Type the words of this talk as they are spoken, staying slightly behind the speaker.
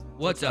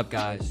What's up,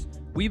 guys?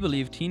 We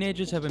believe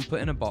teenagers have been put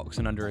in a box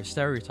and under a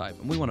stereotype,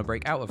 and we want to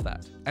break out of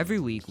that.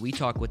 Every week, we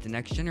talk with the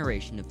next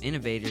generation of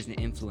innovators and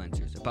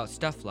influencers about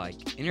stuff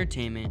like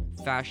entertainment,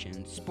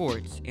 fashion,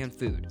 sports, and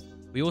food.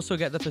 We also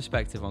get the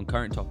perspective on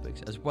current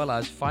topics, as well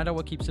as find out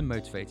what keeps them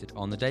motivated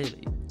on the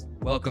daily.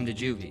 Welcome to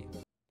Juvie.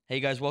 Hey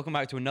guys, welcome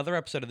back to another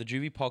episode of the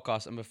Juvie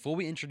Podcast, and before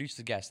we introduce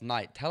the guest,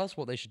 Knight, tell us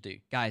what they should do.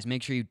 Guys,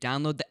 make sure you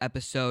download the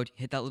episode,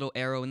 hit that little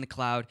arrow in the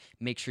cloud,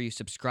 make sure you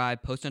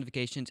subscribe, post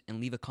notifications, and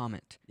leave a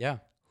comment. Yeah.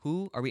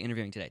 Who are we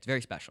interviewing today? It's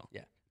very special.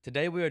 Yeah.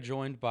 Today we are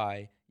joined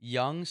by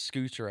young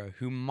Scooterer,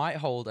 who might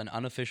hold an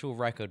unofficial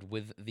record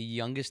with the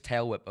youngest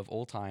tail whip of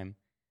all time,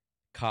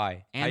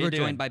 Kai. How And you we're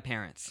doing? joined by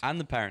parents. And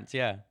the parents,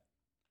 yeah.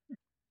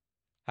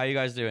 How you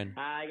guys doing?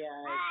 Hi,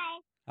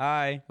 guys.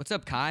 Hi. What's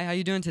up, Kai? How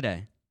you doing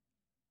today?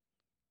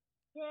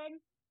 Good.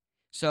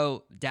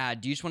 So,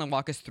 Dad, do you just want to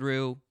walk us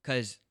through,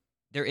 because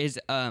there is,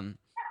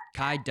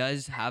 Kai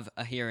does have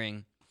a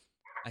hearing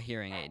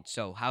aid.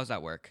 So how's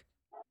that work?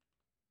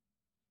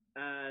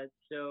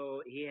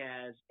 So he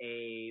has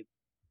a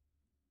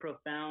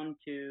profound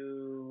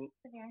to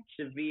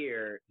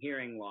severe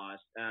hearing loss.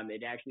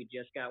 It actually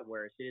just got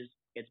worse.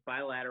 It's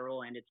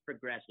bilateral and it's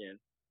progressive.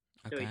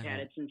 So he's had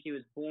it since he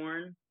was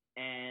born,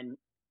 and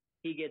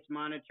he gets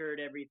monitored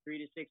every 3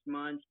 to 6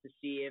 months to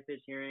see if his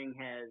hearing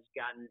has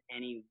gotten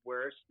any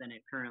worse than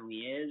it currently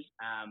is.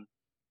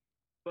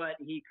 But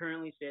he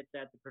currently sits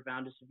at the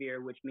profound to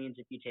severe, which means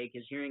if you take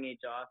his hearing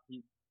aids off,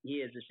 he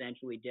is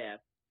essentially deaf.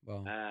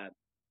 Well,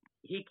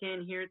 He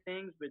can hear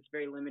things, but it's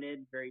very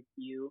limited, very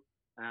few.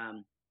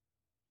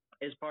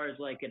 As far as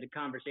like a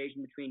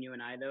conversation between you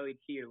and I, though, he'd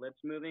see your lips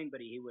moving,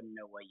 but he wouldn't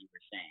know what you were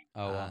saying.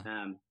 oh,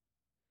 wow.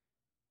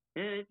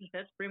 And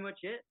that's pretty much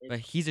it. But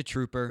he's a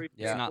trooper. pretty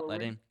It's not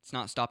straightforward. it's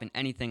not stopping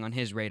anything on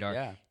his radar.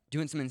 Yeah.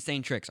 Doing some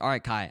insane tricks. All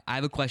right, Kai, I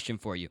have a question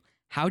for you.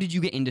 How did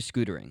you get into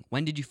scootering?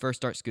 When did you first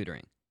start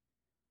scootering?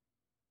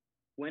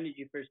 When did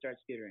you first start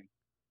scootering?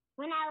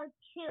 When I was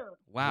 2,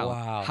 Wow.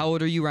 Wow. How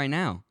old are you right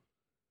now?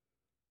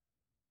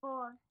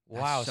 4.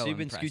 Wow, That's so so you've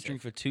been impressive. scootering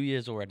for 2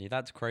 years already.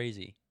 That's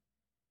crazy.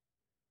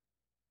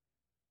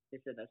 They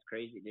said that's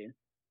crazy, dude.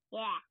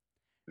 Yeah.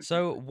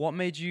 So what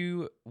made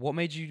you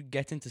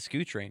get into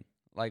scootering?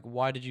 Like,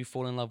 why did you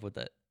fall in love with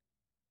it?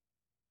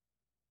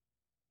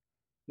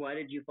 Why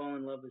did you fall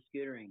in love with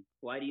scootering?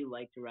 Why do you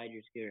like to ride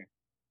your scooter?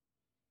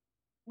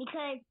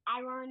 Because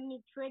I learned new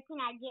tricks and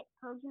I get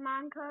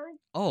Pokemon cards.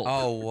 Oh.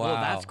 Oh, Well,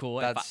 that's wow. cool.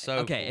 That's so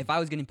okay. cool. If I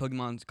was getting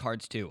Pokemon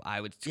cards too,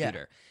 I would Yeah.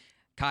 scooter.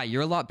 Kai,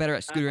 you're a lot better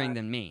at scootering Uh-huh.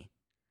 than me.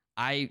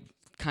 I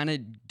kind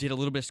of did a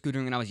little bit of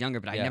scootering when I was younger,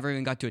 but I Yeah. never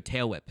even got to a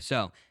tail whip.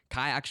 So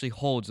Kai actually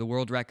holds the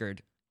world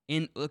record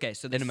in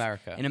In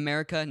America. In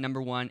America,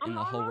 number 1 in I'm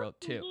the whole world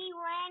almost too. be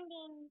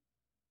landing.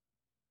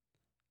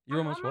 You're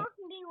I'm almost what? almost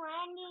be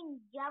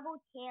landing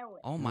double tail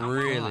whip. Oh my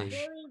Really?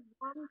 gosh. Really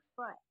 1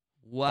 foot.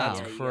 Wow.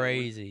 That's Yeah,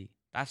 crazy.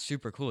 That's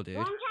super cool, dude.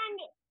 One time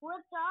it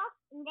flipped off,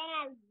 and then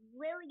I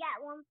really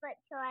got 1 foot,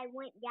 so I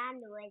went down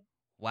the ledge.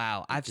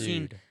 Wow. I've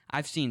Dude.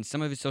 seen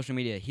some of his social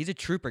media. He's a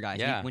trooper, guys.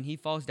 Yeah. When he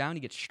falls down,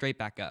 he gets straight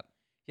back up.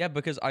 Yeah,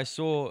 because I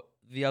saw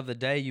the other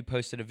day you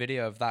posted a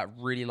video of that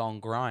really long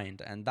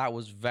grind, and that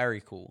was very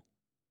cool.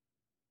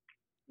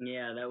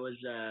 Yeah, that was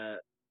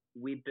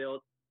we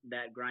built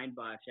that grind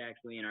box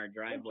actually in our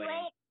driveway.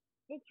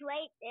 It's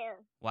right there.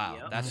 Wow.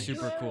 Yep. That's Nice.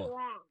 super Really cool.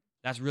 long.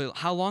 That's really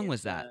How long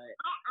was It's, that?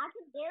 I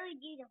could barely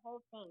do the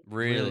whole thing.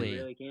 Really? You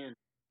really can.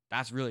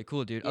 That's really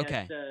cool, dude. Yeah,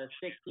 Okay. It's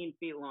 16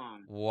 feet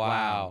long.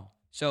 Wow.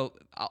 So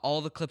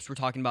all the clips we're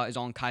talking about is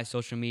on Kai's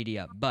social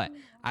media. But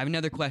I have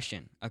another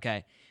question.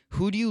 Okay,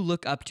 who do you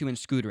look up to in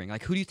scootering?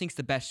 Like, who do you think's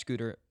the best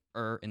scooter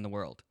in the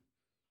world?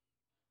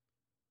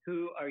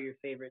 Who are your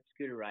favorite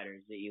scooter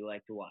riders that you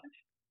like to watch?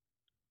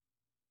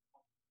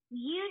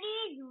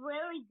 Beauty is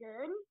really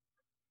good.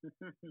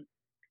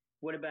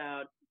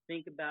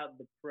 Think about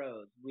the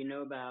pros. We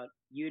know about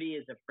Yudi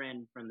is a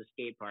friend from the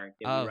skate park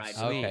that Oh, we ride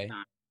sweet. all the Okay.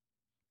 time.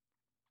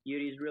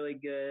 Yudi's really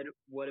good.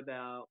 What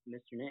about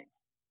Mr. Nick?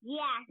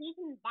 Yeah, he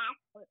can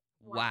backflip.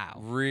 Wow.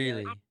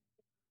 Really?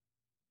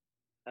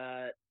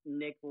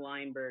 Nick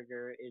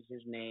Lineberger is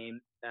his name.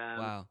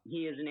 Wow.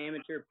 He is an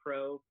amateur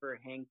pro for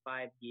Hang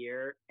 5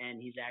 Gear, and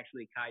he's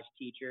actually Kai's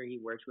teacher. He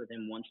works with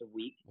him once a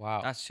week.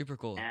 Wow. That's super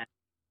cool. At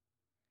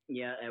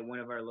one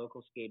of our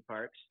local skate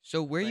parks.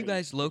 So where are you Right.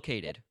 guys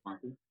located?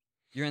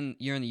 You're in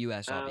the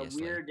U.S.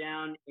 obviously. We're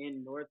down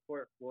in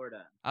Northport,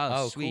 Florida.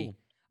 Oh, Oh, sweet. cool.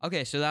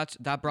 Okay, so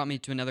that brought me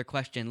to another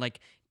question. Like,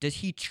 does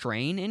he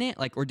train in it?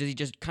 Like, or does he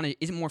just kind of?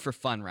 Is it more for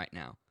fun right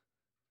now?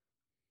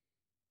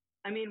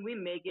 I mean, we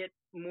make it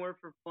more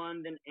for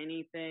fun than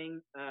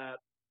anything.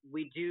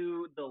 We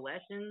do the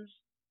lessons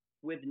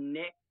with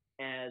Nick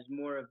as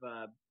more of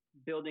a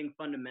building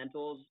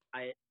fundamentals.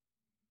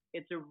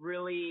 It's a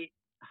really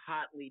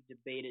hotly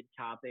debated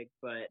topic,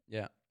 but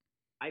Yeah.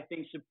 I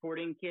think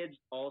supporting kids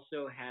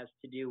also has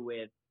to do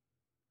with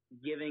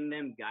giving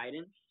them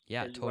guidance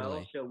Yeah, as totally.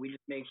 well. So we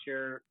just make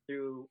sure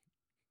through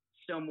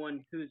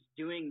someone who's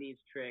doing these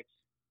tricks,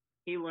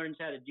 he learns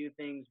how to do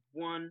things,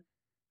 1,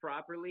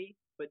 properly,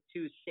 but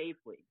 2,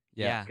 safely.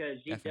 Yeah.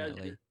 Because he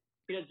definitely. does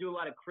he does do a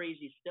lot of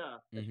crazy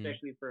stuff, Mhm.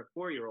 especially for a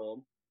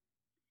 4-year-old.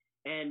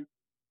 And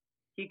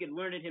he could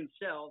learn it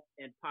himself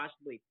and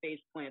possibly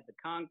face plant the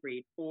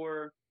concrete,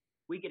 or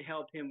we could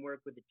help him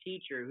work with a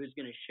teacher who's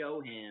going to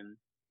show him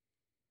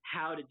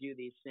how to do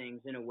these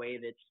things in a way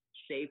that's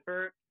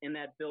safer, and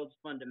that builds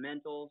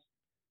fundamentals.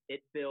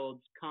 It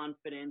builds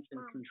confidence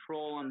and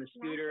control on the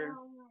scooter,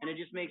 and it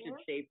just makes it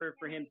safer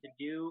for him to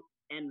do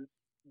and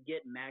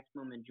get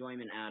maximum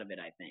enjoyment out of it,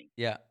 I think.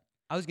 Yeah.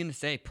 I was gonna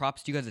say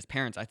props to you guys as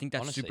parents. I think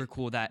that's super Honestly.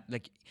 cool that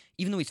like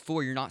even though he's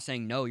 4, you're not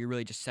saying no. You're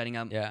really just setting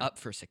him Yeah. up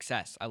for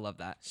success. I love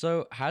that.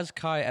 So has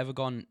Kai ever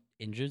gone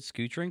injured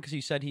scootering? Because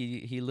you said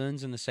he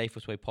learns in the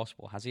safest way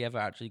possible. Has he ever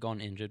actually gone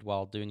injured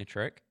while doing a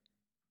trick?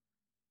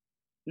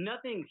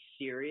 Nothing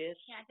serious.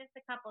 Yeah, just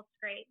a couple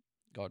scrapes.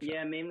 Gotcha.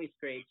 Yeah, mainly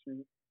scrapes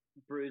and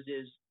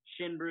bruises,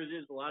 shin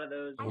bruises, a lot of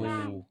those.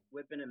 Ooh,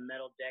 Whipping a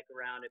metal deck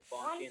around, it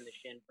bonks you in the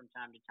shin from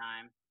time to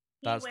time.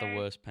 He that's the wears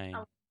worst pain. a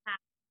pad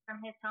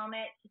from his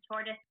helmet to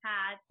tortoise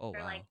pads Oh, for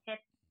wow. like hip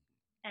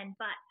and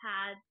butt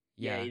pads,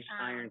 Yeah. He's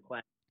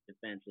ironclad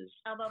defenses.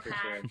 elbow For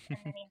pads, sure. and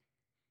then he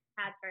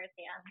pads for his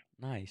hands.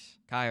 Nice.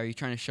 Kai, are you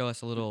trying to show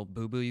us a little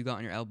boo boo you got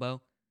on your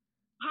elbow?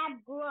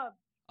 Have gloves.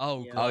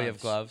 Oh, Yeah. Oh, you have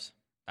gloves.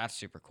 That's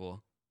super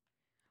cool.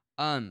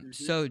 Mhm.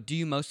 So do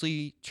you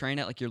mostly train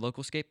at like your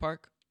local skate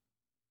park?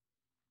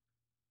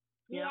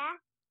 Yeah. Yeah.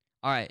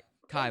 All right,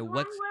 Kai, There's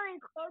what's one really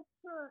close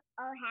to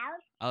our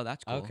house. Oh,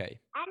 that's cool. Okay.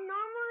 I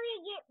normally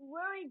get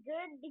really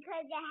good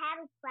because I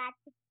have a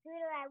practice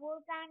scooter I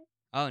work on.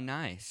 Oh,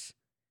 nice.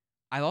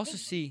 I also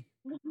see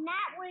It's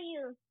not where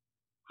you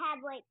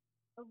have like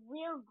a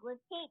real grip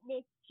tape.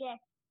 It's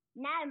just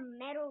not a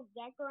metal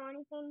deck or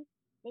anything.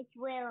 It's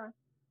where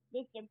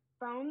it's a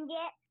foam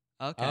deck.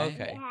 Okay.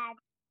 Okay. It has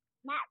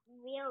not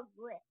real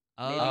grip.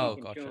 Maybe Oh,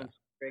 you can show gotcha. him some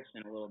tricks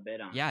in a little bit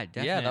on. Yeah,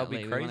 definitely. Yeah, that'd be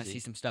We want to crazy. see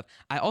some stuff.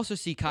 I also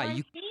see Kai. Wanna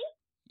You see?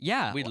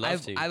 Yeah, We'd I love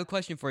have, to. I have a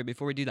question for you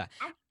before we do that.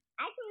 I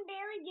can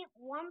barely get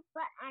one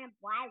foot on a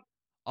bike.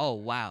 Oh,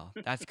 wow.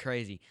 That's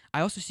crazy.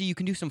 I also see you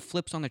can do some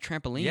flips on the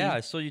trampoline. Yeah, I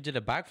saw you did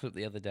a backflip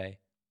the other day.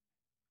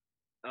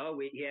 Oh,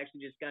 he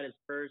actually just got his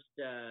first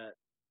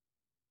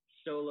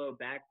solo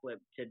backflip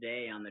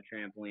today on the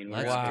trampoline.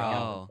 Let's We're working go.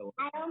 on it.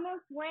 I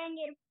almost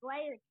landed a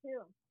flyer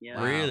too. Yeah,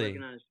 Wow. we're Really?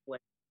 working on his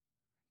flip,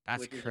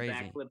 That's which is crazy. a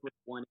backflip with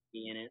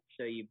 180 in it.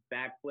 So you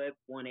backflip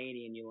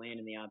 180 and you land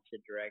in the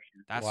opposite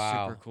direction. That's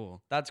Wow. super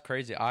cool. That's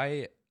crazy.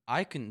 I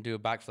couldn't do a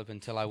backflip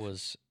until I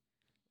was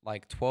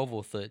like 12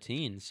 or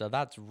 13, so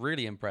that's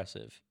really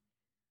impressive.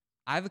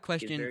 I have a very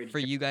question for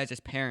you guys as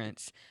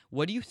parents.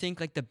 What do you think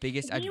like the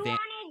biggest If you advantage?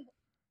 wanted,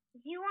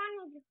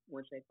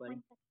 What's that, buddy? I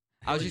was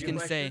What just was your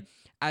gonna say, question?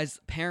 as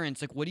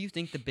parents, like, what do you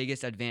think the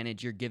biggest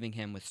advantage you're giving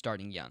him with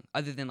starting young,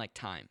 other than like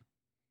time?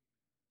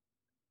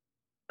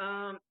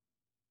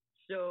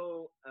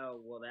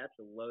 Well, that's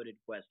a loaded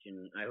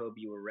question. I hope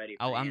you were ready.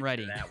 For Oh, the I'm answer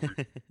ready. to that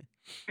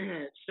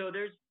one. So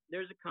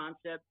there's a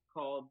concept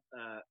called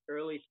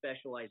early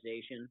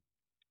specialization.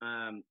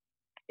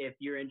 If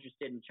you're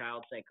interested in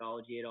child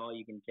psychology at all,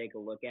 you can take a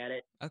look at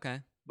it. Okay.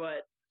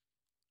 But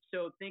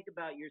so think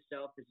about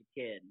yourself as a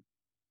kid.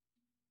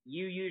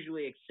 You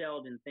usually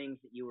excelled in things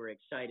that you were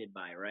excited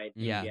by, right?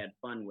 Things Yeah. You had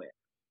fun with.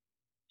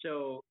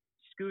 So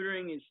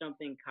scootering is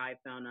something Kai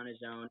found on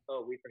his own.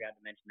 Oh, we forgot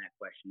to mention that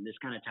question. This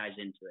kind of ties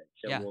into it.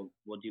 So Yeah.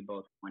 we'll do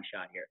both in one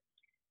shot here.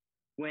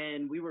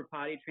 When we were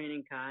potty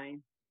training Kai,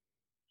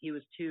 he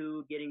was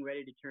 2, getting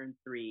ready to turn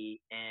 3,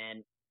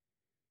 and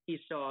he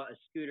saw a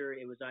scooter.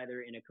 It was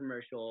either in a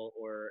commercial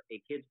or a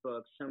kid's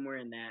book, somewhere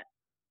in that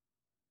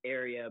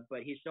area,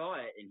 but he saw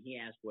it and he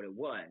asked what it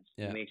was.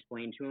 Yeah. And we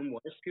explained to him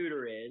what a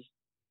scooter is,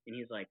 and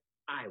he's like,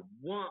 I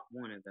want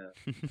one of those.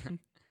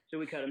 So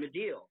we cut him a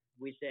deal.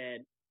 We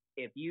said,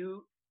 if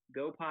you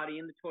go potty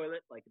in the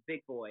toilet like a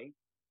big boy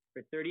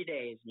for 30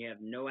 days and you have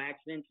no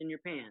accidents in your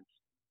pants,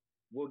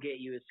 we'll get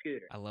you a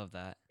scooter. I love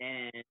that.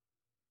 And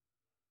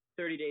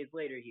 30 days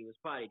later, he was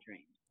potty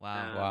trained.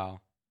 Wow.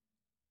 Wow.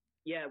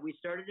 Yeah, we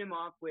started him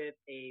off with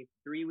a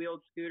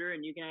 3-wheeled scooter,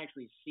 and you can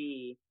actually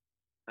see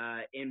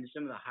in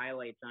some of the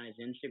highlights on his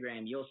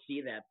Instagram, you'll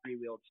see that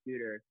 3-wheeled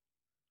scooter.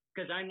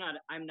 Because I'm not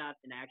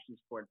an action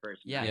sport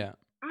person. Yeah. Yeah.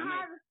 I I might-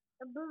 have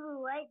a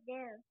boo-boo right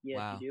there. Yes,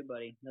 Wow. you do,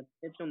 buddy.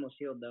 It's almost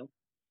healed though.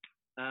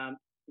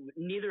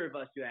 Neither of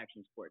us do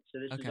action sports, so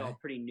this is Okay. all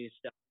pretty new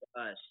stuff to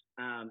us.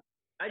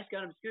 I just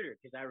got him a scooter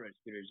because I rode a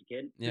scooter as a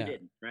kid. Yeah. Who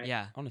didn't, right?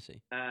 Yeah.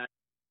 Honestly.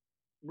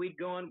 We'd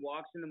go on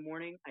walks in the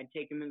morning. I'd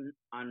take him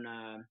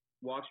on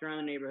walks around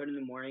the neighborhood in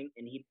the morning,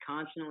 and he'd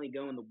constantly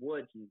go in the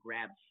woods and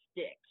grab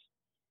sticks.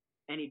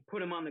 And he'd put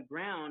them on the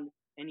ground,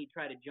 and he'd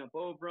try to jump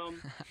over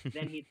them.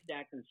 Then he'd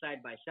stack them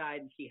side by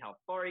side and see how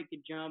far he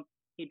could jump.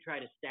 He'd try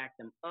to stack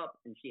them up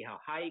and see how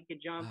high he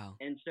could jump. Wow.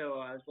 And so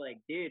I was like,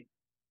 dude,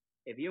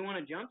 if you want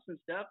to jump some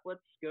stuff,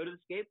 let's go to the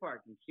skate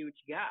park and see what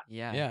you got.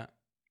 Yeah. Yeah.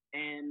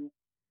 And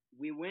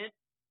we went,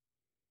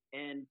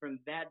 and from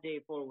that day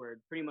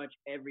forward, pretty much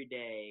every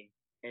day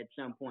at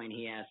some point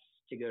he asks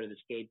to go to the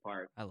skate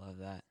park. I love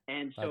that.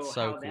 And so, That's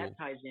so how cool. that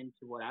ties into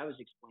what I was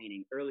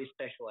explaining, early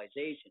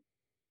specialization.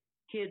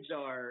 Kids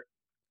are,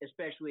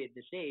 especially at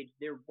this age,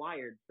 they're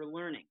wired for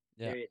learning.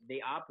 Yeah.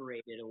 They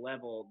operate at a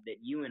level that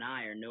you and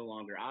I are no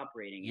longer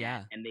operating Yeah.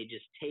 at, and they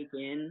just take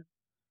in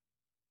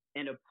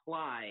and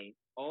apply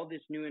all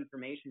this new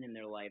information in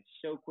their life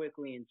so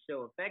quickly and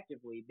so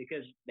effectively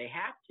because they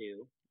have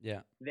to,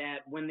 Yeah.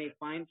 that when they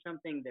find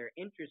something they're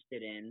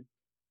interested in,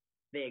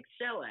 they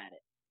excel at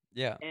it.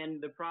 Yeah.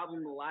 And the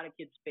problem a lot of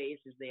kids face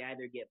is they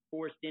either get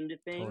forced into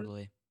things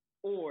Totally.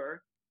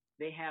 or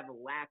they have a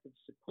lack of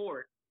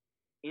support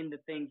in the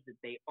things that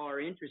they are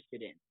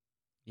interested in.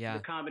 Yeah.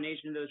 The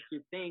combination of those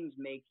two things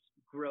makes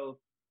growth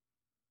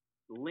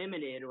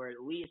limited or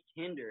at least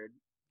hindered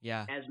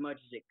Yeah. as much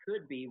as it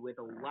could be with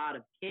a lot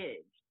of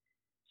kids.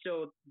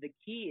 So the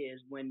key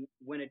is when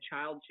a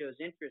child shows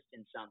interest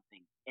in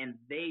something and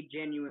they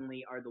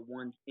genuinely are the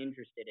ones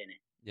interested in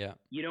it. Yeah.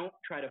 You don't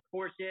try to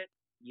force it.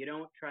 You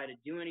don't try to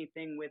do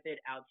anything with it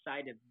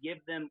outside of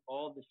give them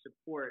all the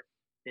support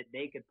that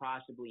they could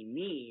possibly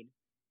need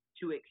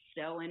to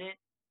excel in it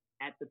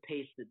at the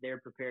pace that they're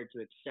prepared to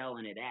excel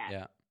in it at.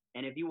 Yeah.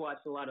 And if you watch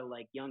a lot of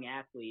like young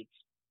athletes,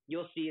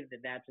 you'll see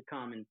that that's a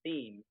common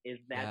theme, is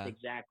that's Yeah.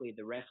 exactly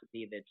the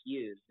recipe that's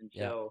used. And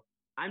so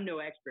I'm no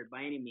expert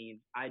by any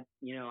means. I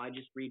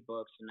just read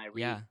books and I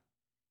read Yeah.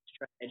 to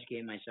try to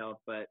educate myself.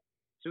 But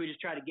so we just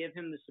try to give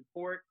him the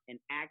support and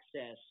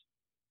access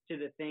to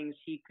the things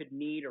he could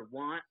need or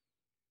want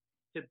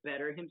to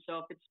better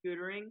himself at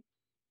scootering.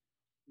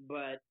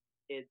 But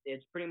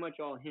it's pretty much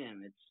all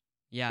him.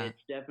 Yeah.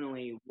 It's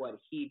definitely what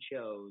he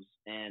chose,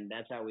 and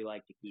that's how we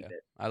like to keep Yeah.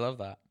 it. I love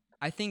that.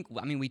 I think,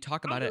 I mean, we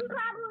talk about I it. can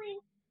probably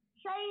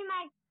show you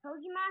my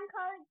Pokemon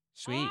code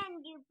Sweet.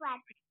 and do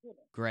practice shooting.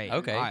 Great.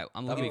 Okay, All right.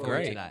 I'm that'd looking be forward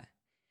to great. that.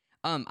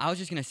 I was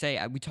just going to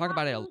say, we talk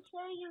about it. Let me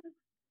show you.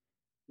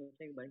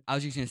 I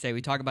was just gonna say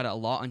we talk about it a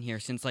lot on here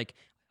since like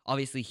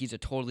obviously he's a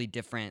totally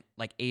different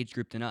like age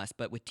group than us,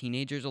 but with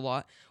teenagers a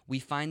lot, we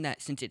find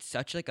that since it's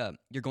such like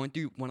you're going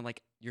through one of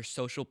like your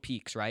social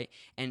peaks, right?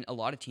 And a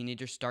lot of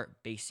teenagers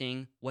start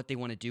basing what they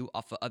want to do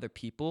off of other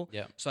people.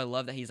 Yeah. So I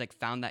love that he's like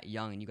found that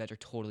young and you guys are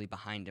totally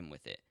behind him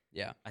with it.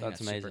 Yeah. I think That's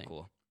that's amazing. super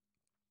cool.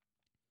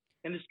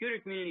 And the scooter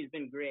community has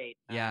been great.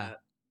 Yeah.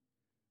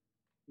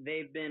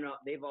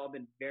 They've all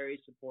been very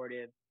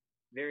supportive,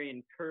 very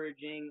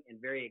encouraging, and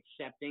very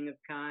accepting of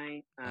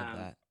Kai. Love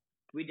that.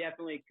 We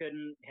definitely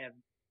couldn't have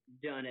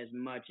done as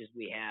much as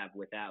we have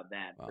without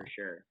that, Wow. for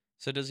sure.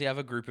 So does he have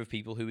a group of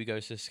people who he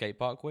goes to skate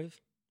park with?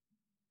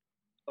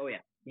 Oh yeah,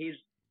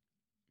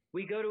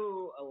 we go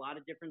to a lot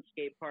of different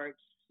skate parks.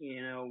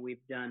 You know,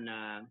 we've done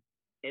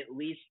at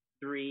least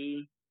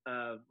 3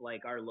 of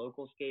like our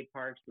local skate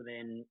parks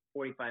within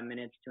 45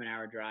 minutes to an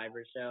hour drive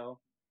or so.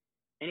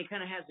 And he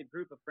kind of has a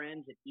group of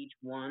friends at each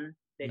one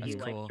that he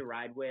That's likes cool. to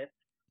ride with.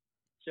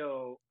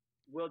 So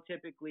we'll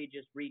typically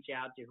just reach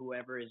out to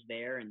whoever is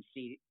there and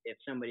see if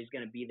somebody's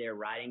going to be there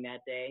riding that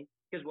day.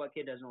 Because what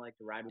kid doesn't like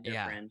to ride with their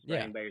Yeah. friends? Yeah.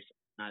 Riding by yourself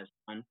is not as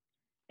fun.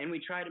 And we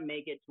try to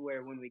make it to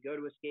where when we go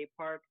to a skate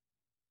park,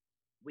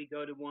 we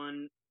go to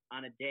one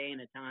on a day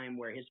and a time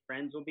where his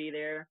friends will be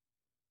there,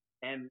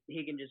 and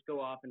he can just go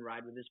off and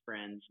ride with his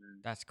friends.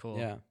 And That's cool.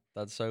 Yeah.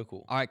 That's so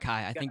cool. All right,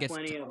 Kai. I got think it's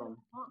plenty of them.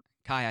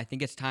 Kai. I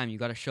think it's time. You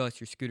got to show us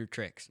your scooter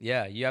tricks.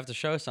 Yeah. You have to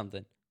show us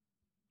something.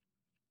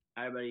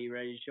 All right, buddy, you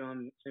ready to show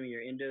him some of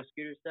your Indo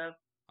scooter stuff?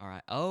 All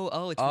right.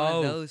 Oh, it's one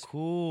of those.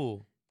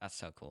 Cool. That's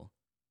so cool.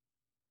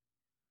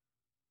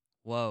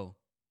 Whoa.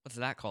 What's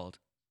that called?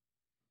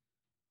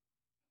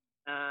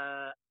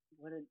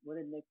 What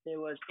did Nick say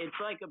was? It's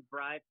like a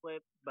bri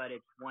flip, but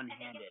it's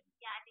one-handed.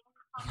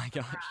 Oh my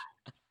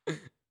gosh.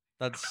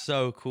 That's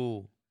so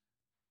cool.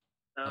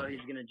 Oh, he's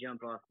gonna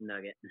jump off the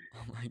nugget.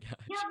 Oh my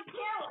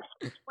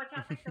gosh. Watch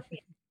out for Sophia.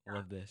 I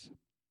love this.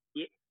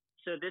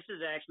 So this is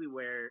actually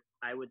where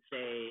I would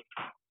say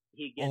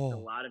he gets a Oh.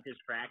 lot of his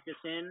practice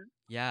in,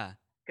 Yeah.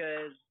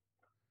 because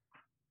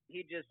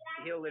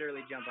he'll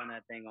literally jump on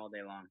that thing all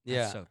day long. That's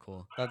Yeah. so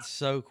cool. That's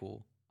so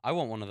cool. I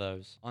want one of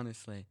those.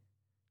 Honestly.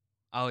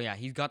 Oh yeah,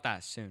 he's got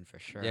that soon for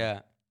sure.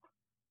 Yeah.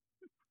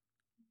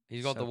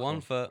 He's got So the one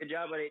cool. foot. Good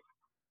job, buddy. Give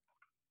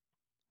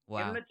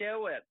Wow. him a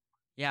tail whip.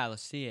 Yeah,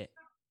 let's see it.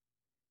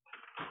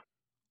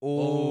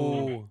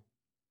 Oh,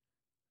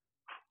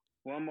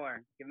 One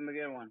more. Give him a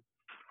good one.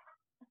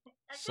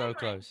 so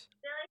close.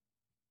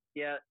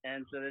 Yeah,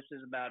 and so this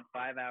is about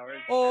 5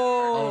 hours.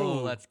 Oh,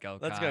 Oh, let's go.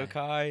 let's Kai. go,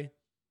 Kai.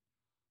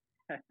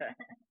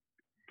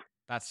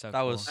 That's so That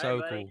cool. was so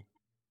Alright, buddy. cool.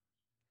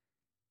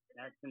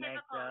 That's the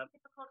next up.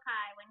 Typical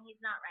Kai when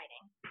he's not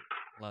riding.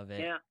 Love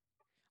it. Yeah.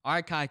 All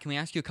right, Kai, can we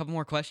ask you a couple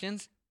more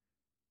questions?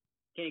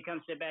 Can you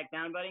come sit back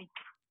down, buddy?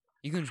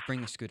 You can just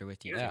bring the scooter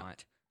with you if Yeah. you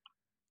want.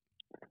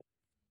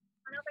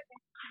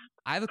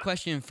 I have a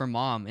question for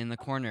Mom in the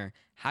corner.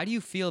 How do you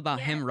feel about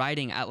him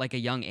riding at like a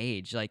young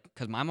age? Like,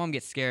 because my mom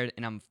gets scared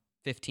and I'm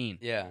 15.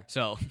 Yeah.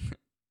 So,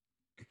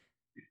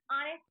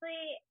 Honestly,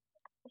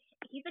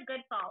 he's a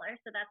good faller,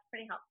 so that's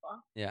pretty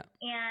helpful. Yeah.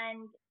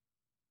 And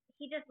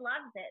he just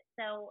loves it,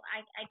 so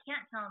I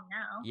can't tell him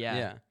no. yeah.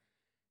 Yeah.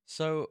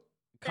 So,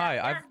 Kai,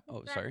 yeah,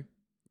 oh, that- sorry.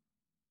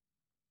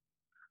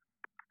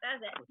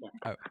 That's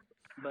it.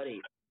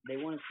 Buddy, they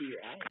want to see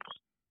your eyes.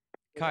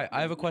 Kai,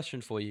 I have a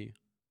question for you.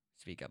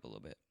 Speak up a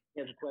little bit.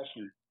 He has a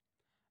question.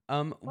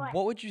 What?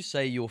 What would you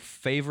say your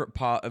favorite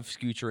part of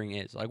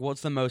scootering is? Like,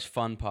 what's the most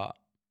fun part?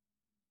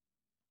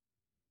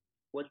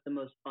 What's the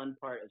most fun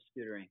part of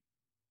scootering?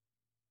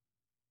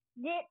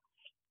 This,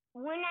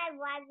 when I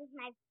ride with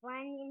my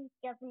friends and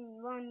stuff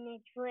and run the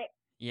trip.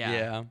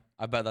 Yeah.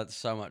 I bet that's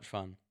so much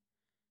fun.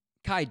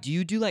 Kai, do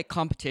you do like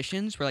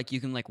competitions where like you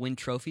can like win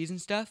trophies and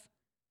stuff?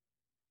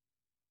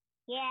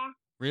 Yeah.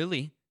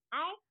 Really?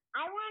 I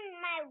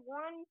won my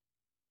one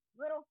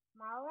little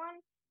small one,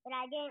 but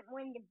I didn't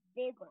win the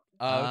big one.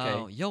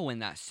 Oh, okay. You'll win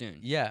that soon.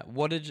 Yeah.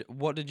 What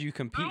did you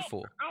compete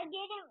for? I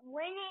didn't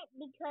win it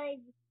because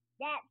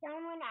that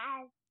someone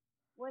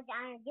was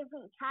on a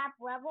different top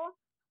level,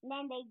 and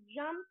then they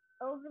jumped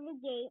over the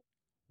gate,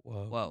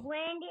 Whoa.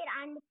 landed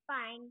on the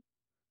spine,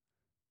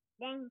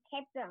 then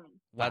kept going.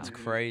 That's Mhm.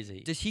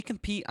 crazy. Does he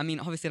compete? I mean,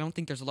 obviously, I don't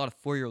think there's a lot of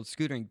 4-year-olds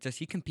scootering. Does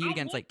he compete I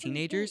against did like compete.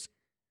 teenagers?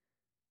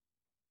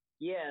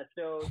 Yeah,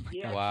 so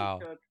he actually Wow.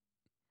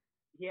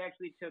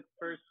 took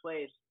first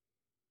place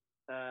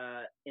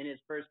in his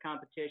first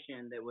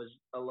competition that was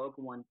a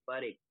local one.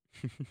 Buddy,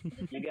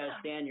 you gotta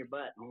stand your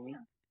butt, homie.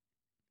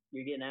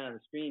 You're getting out of the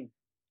stream.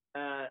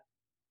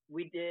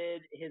 We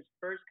did his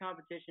first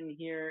competition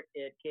here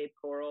at Cape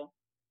Coral,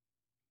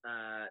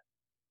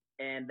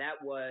 and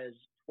that was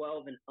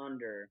 12 and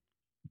under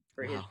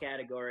for his Wow.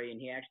 category,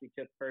 and he actually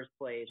took first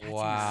place. That's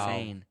Wow.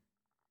 insane.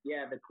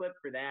 Yeah, the clip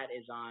for that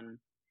is on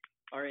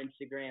our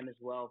Instagram as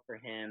well for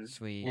him.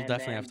 Sweet. We'll And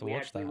definitely then have to we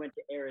watch actually that. went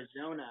to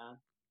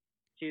Arizona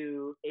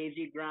to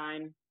AZ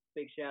Grind.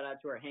 Big shout out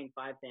to our Hang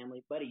 5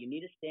 family. Buddy, you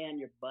need to stay on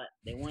your butt.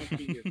 They want to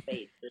see your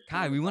face. This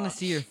Kai, thing we is want to awesome.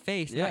 see your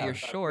face, Yeah. not your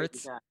About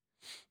shorts. 50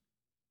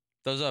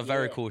 Those are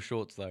very Yeah. cool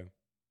shorts, though.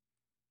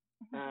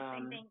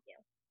 Thank you.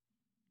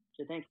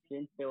 So thanks,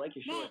 Jen. They like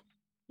your shorts.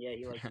 Yeah,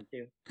 he likes them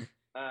too.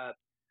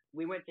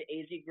 We went to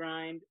AZ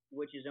Grind,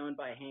 which is owned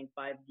by Hang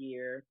 5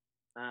 Gear.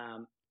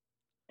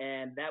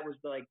 And that was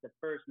like the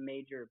first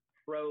major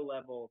pro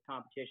level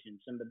competition.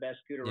 Some of the best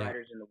scooter Yeah.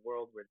 riders in the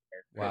world were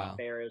there. Wow.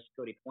 Chris Ferris,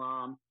 Cody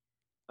Plum,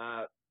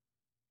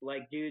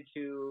 like dudes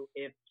who,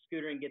 if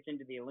scootering gets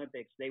into the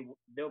Olympics,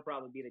 they'll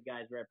probably be the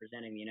guys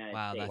representing the United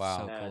Wow, States. that's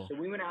so Wow. cool. So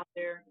we went out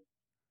there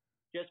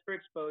just for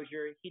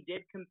exposure. He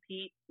did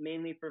compete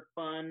mainly for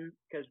fun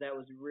because that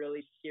was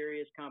really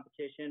serious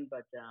competition,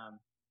 but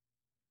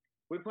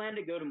we plan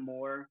to go to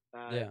more,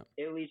 Yeah.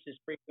 at least as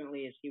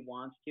frequently as he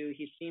wants to.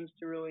 He seems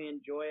to really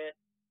enjoy it.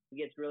 He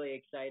gets really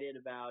excited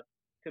about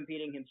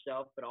competing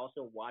himself, but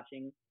also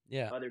watching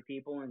Yeah. other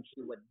people and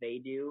see what they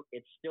do.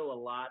 It's still a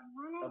lot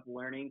of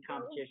learning.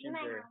 Competitions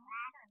are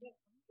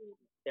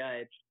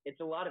it's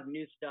a lot of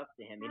new stuff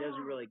to him. He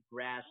doesn't really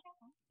grasp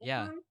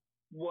Yeah.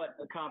 what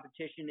a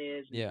competition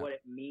is and Yeah. what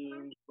it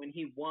means. When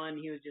he won,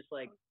 he was just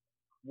like,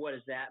 "What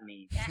does that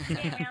mean?" Yeah, I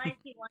didn't realize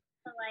he won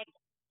until like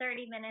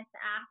 30 minutes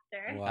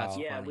after. Wow. That's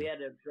Yeah, funny. we had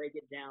to break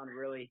it down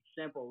really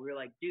simple. We were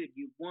like, "Dude,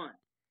 you won."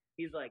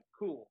 He's like,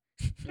 "Cool.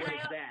 Can What I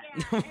is op- that?"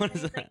 Yeah. What and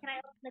is he's that? like, can I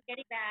open the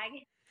goodie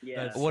bag?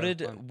 Yeah. That's What so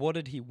did fun. what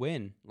did he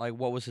win? Like,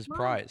 what was his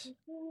prize?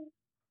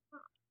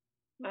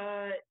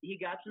 He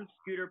got some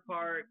scooter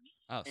parts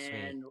Oh, sweet.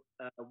 and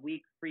a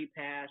week free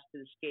pass to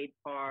the skate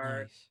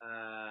park.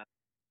 Nice.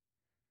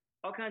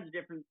 All kinds of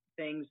different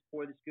things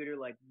for the scooter,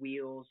 like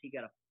wheels. He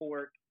got a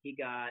fork. He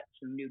got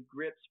some new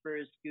grips for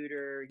his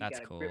scooter. He That's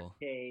got a grip cool.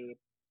 tape.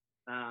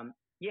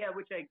 Yeah,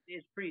 which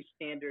is pretty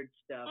standard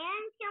stuff.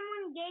 And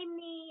someone gave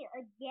me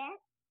a jet.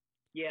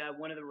 Yeah,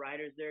 one of the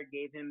riders there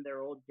gave him their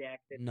old deck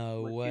that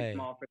No was way. too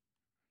small for.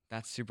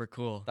 That's super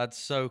cool. That's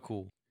so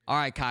cool. All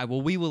right, Kai.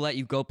 Well, we will let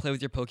you go play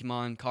with your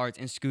Pokemon cards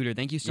and Scooter.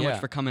 Thank you so Yeah. much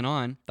for coming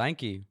on.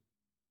 Thank you.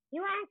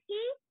 You want to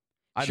see?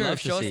 I'd Sure,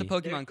 love to show us see. the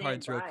They're Pokemon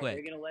cards saying real bye. quick.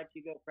 They're gonna let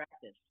you go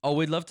practice. Oh,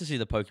 we'd love to see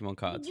the Pokemon Did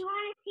cards. you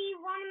want to see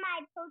one of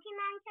my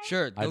Pokemon cards?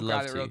 Sure, go I'd grab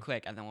love it real to.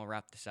 quick, and then we'll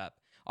wrap this up.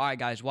 All right,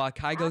 guys. While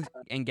Kai goes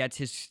and gets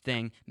his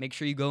thing, make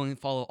sure you go and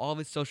follow all of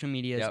his social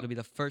medias. Yep. It'll be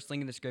the first link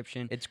in the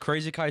description. It's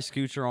Crazy Kai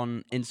Scooter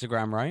on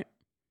Instagram, right?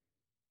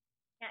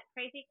 Yeah,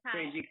 Crazy Kai.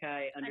 Crazy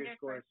Kai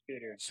Underscore _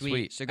 scooter.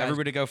 Sweet. So, guys,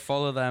 Everybody go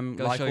follow them,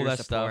 go like show all your their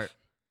support. stuff.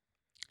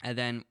 And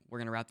then we're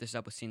gonna wrap this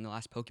up with seeing the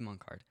last Pokemon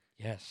card.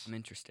 Yes. I'm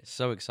interested.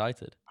 So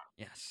excited.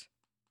 Yes.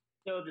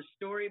 So the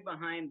story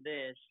behind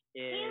this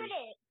is Shoot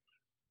it.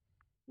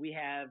 we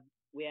have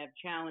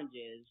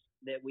challenges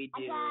that we I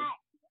do, got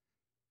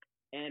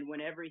and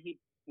whenever he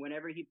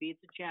beats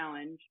a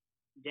challenge,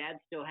 Dad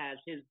still has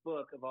his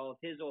book of all of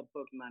his old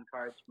Pokemon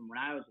cards from when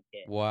I was a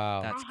kid.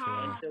 Wow. That's Uh-huh.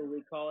 cool. And so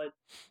we call it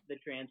the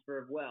transfer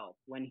of wealth.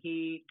 When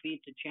he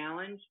beats a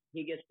challenge,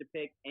 he gets to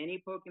pick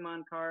any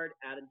Pokemon card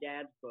out of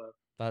Dad's book.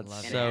 That's Love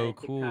it. and so add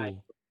it to cool. Kai's.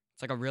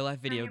 It's like a real life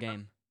video your book.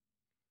 game.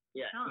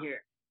 Yeah, Oh.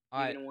 here. All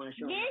You're right. gonna want to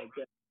show This? him.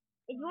 Like,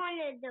 It's one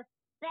of the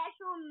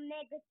special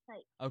mega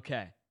types.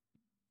 Okay.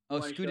 Oh,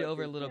 wanna scoot show it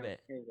over a to the little camera.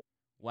 bit. Here you go.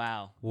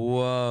 Wow.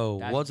 Whoa.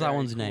 That's What's that very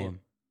one's cool.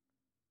 name?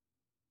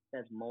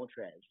 That's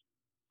Moltres.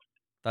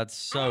 That's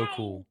so Hey.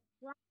 cool.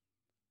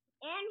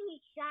 And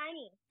he's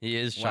shiny. He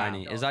is Wow.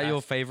 shiny. So Is that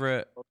your that's-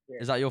 favorite?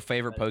 Moltres. Is that your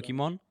favorite Right there.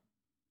 Pokemon?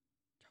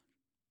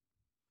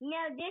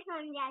 No, this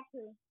one's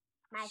actually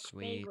my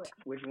Sweet. favorite.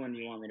 Which one do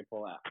you want me to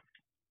pull out?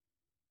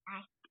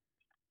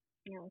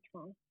 No, which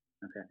one?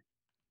 Okay.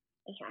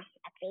 Which one's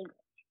my favorite?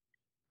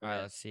 All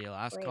right, let's see.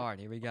 Last Wait. card.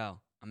 Here we go.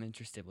 I'm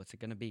interested. What's it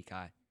gonna be,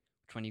 Kai?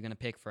 Which one are you gonna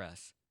pick for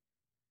us?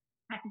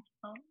 I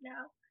don't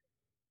know.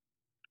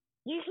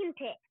 You can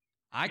pick.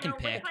 I can No,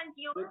 pick. Which one's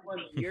your Which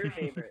one's favorite? your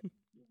favorite?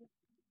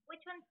 Which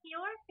one's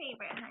your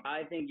favorite, honey?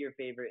 I think your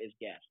favorite is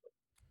Gastly.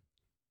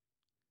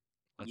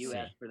 Let's You see.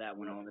 ask for that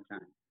one all the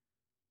time.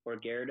 Or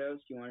Gyarados.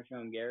 You want to show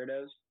him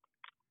Gyarados?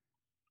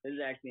 This is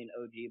actually an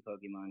OG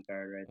Pokemon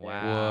card right there.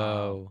 Wow.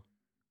 Whoa.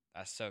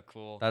 That's so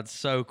cool. That's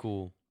so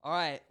cool. All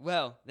right.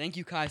 Well, thank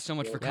you, Kai, so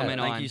much for Yeah, coming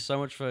Thank on. you so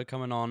much for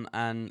coming on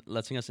and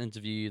letting us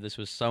interview you. This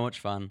was so much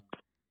fun.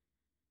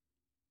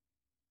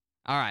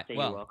 All right. Say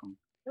Well, you're welcome.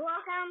 You're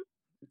welcome.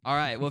 all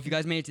right. Well, if you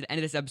guys made it to the end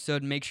of this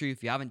episode, make sure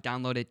if you haven't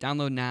downloaded,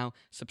 download now,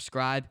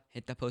 subscribe,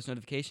 hit that post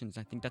notifications.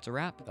 I think that's a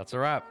wrap. That's a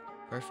wrap.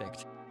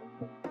 Perfect.